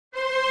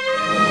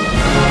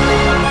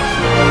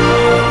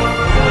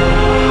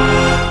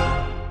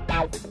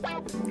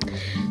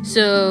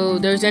So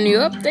there's a new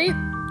update.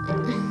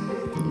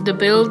 The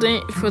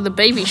building for the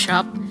baby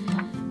shop.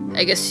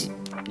 I guess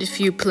if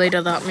you played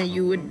Adopt Me,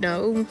 you would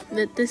know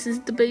that this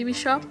is the baby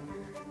shop.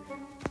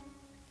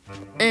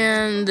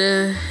 And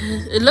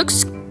it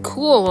looks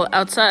cool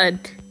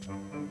outside.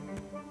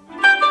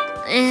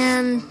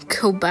 And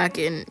go back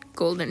in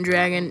Golden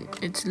Dragon.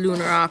 It's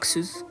Lunar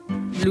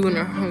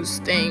who's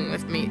staying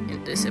with me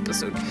in this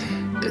episode.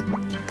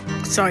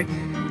 Sorry.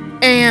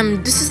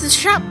 And this is the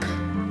shop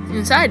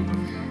inside.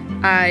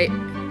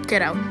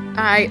 Get out.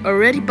 I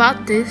already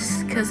bought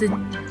this because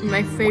it's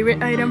my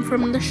favorite item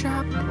from the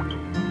shop.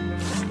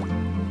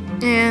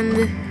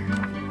 And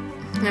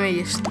let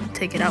me just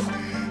take it out.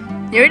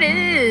 Here it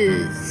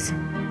is.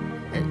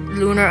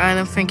 Lunar, I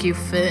don't think you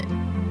fit.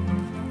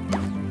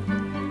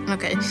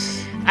 Okay.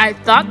 I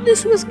thought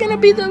this was gonna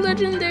be the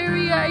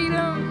legendary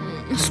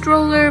item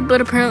stroller,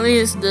 but apparently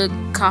it's the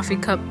coffee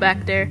cup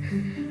back there.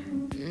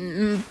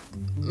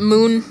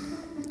 Moon.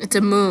 It's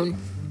a moon.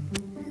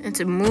 It's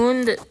a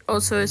moon that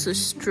also is a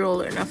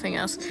stroller, nothing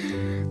else.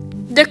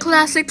 The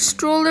classic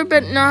stroller,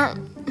 but not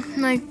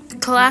like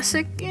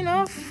classic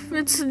enough.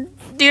 It's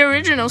the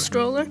original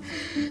stroller.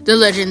 The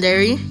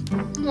legendary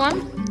one.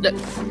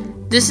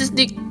 This is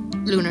the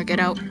Lunar,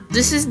 get out.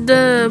 This is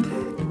the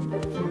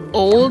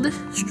old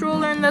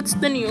stroller, and that's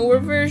the newer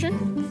version.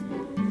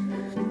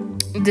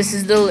 This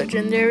is the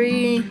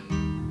legendary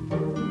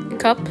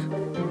cup.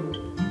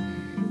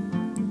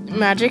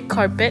 Magic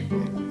carpet.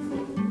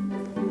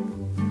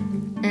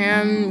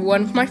 And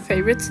one of my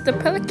favorites, the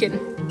pelican.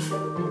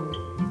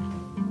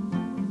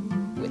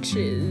 Which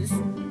is,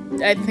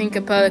 I think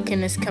a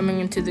pelican is coming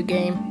into the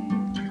game.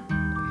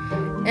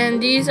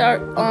 And these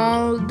are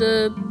all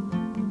the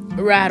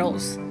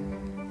rattles.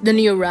 The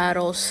new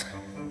rattles.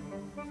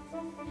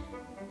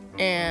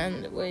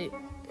 And wait,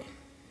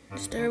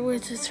 is there a way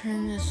to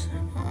turn this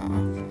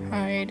off?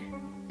 Hide.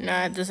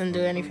 Nah, it doesn't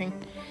do anything.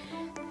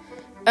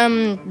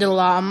 The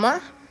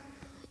llama.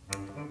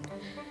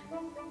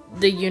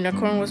 The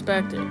unicorn was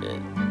back there.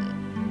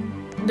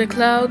 The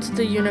clouds,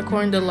 the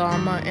unicorn, the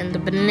llama, and the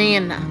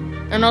banana.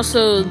 And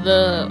also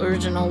the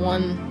original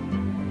one.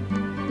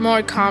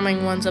 More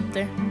calming ones up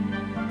there.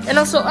 And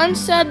also, I'm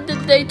sad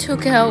that they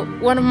took out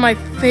one of my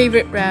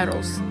favorite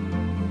rattles.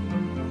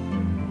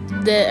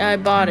 That I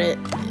bought it.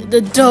 The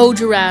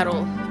Doge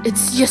rattle.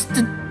 It's just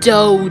the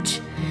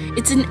Doge.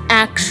 It's an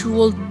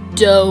actual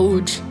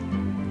Doge.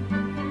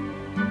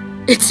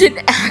 It's an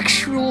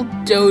actual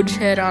Doge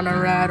head on a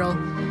rattle.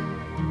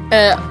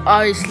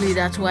 Obviously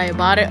that's why I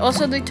bought it.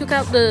 Also, they took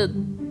out the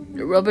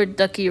rubber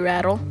ducky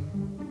rattle.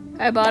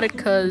 I bought it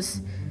because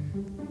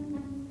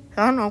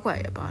I don't know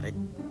why I bought it.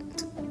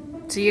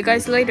 See you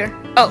guys later.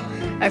 Oh,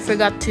 I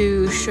forgot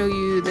to show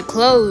you the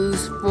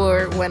clothes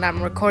for when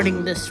I'm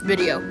recording this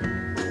video.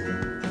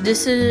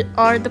 This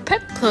are the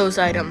pet clothes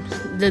items.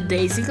 The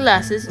Daisy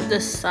glasses,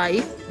 the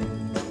scythe.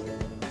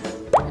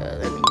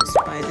 Let me just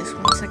buy this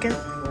 1 second.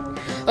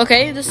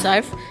 Okay, the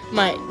scythe.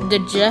 The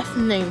Jeff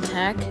name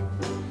tag.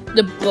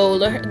 The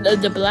bowler,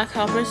 the black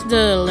hoppers,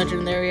 the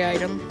legendary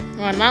item.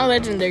 Well, not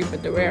legendary,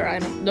 but the rare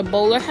item. The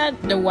bowler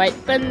hat, the white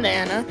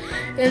bandana,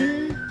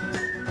 and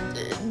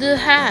the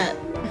hat.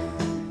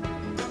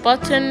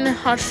 Button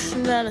hush.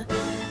 I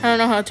don't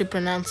know how to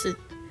pronounce it.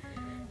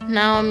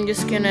 Now I'm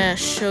just gonna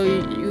show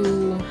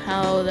you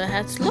how the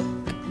hats look.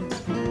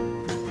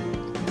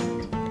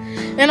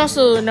 And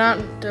also,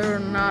 they're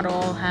not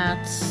all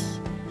hats.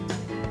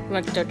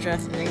 Like the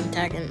Jeff name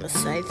tag and the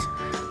scythe.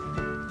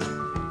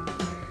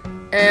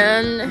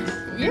 And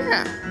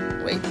yeah,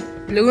 wait,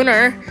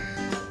 Lunar,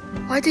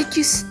 why did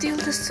you steal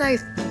the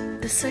scythe?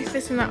 The scythe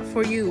is not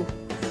for you.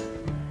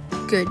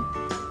 Good.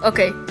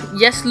 Okay,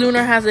 yes,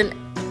 Lunar has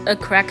a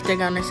cracked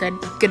egg on his head.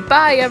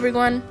 Goodbye,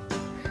 everyone.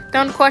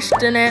 Don't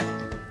question it.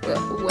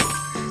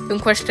 Don't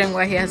question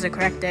why he has a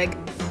cracked egg.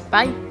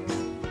 Bye.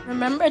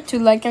 Remember to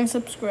like and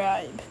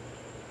subscribe.